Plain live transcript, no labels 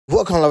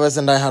Welcome, lovers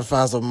and diehard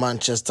fans of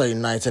Manchester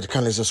United.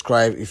 Kindly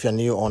subscribe if you're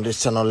new on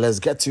this channel. Let's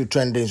get to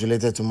trendings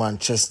related to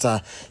Manchester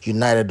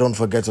United. Don't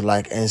forget to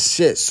like and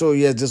share. So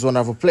yes, this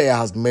wonderful player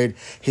has made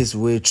his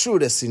way through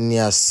the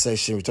senior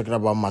section. We're talking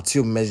about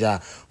Matthew Measure,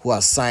 who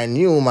has signed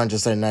new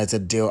Manchester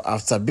United deal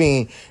after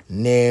being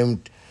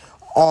named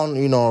on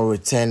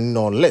return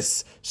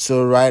list.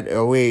 So right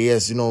away,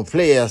 yes,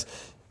 players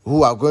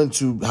who are going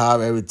to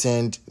have a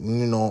returned,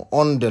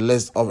 on the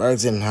list of Erik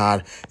ten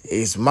Hag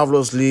is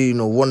marvelously,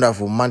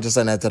 wonderful.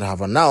 Manchester United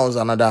have announced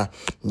another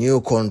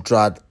new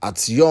contract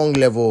at young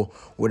level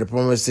with a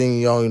promising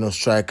young,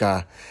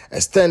 striker,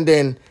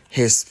 extending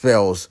his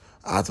spells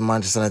at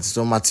Manchester United.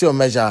 So Matthew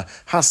Measure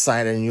has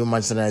signed a new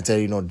Manchester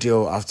United,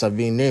 deal after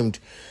being named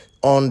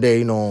on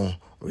the,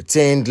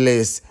 retained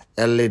list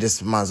early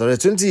this month. So the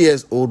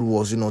 20-year-old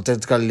was,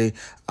 technically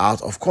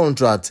out of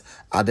contract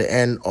at the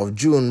end of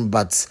June,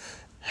 but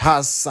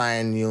has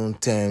signed new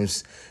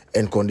terms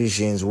and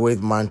conditions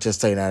with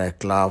Manchester United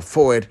club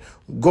forward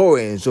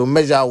going. So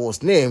Measure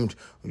was named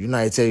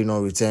United,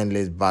 return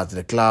list, but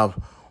the club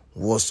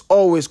was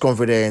always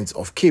confident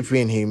of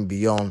keeping him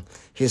beyond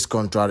his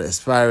contract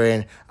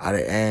expiring at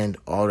the end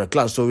of the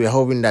club. So we are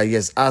hoping that,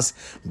 yes, as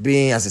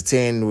being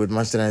ascertained with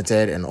Manchester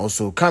United and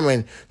also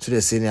coming to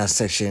the senior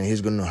section,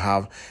 he's going to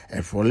have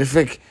a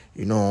prolific,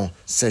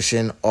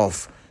 section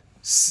of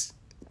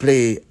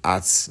play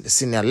at the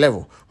senior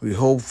level. We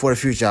hope for the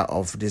future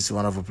of this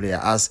wonderful player,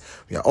 as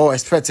we are all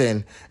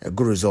expecting a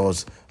good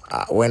result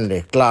when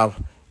the club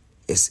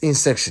is in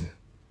section.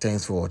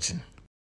 Thanks for watching.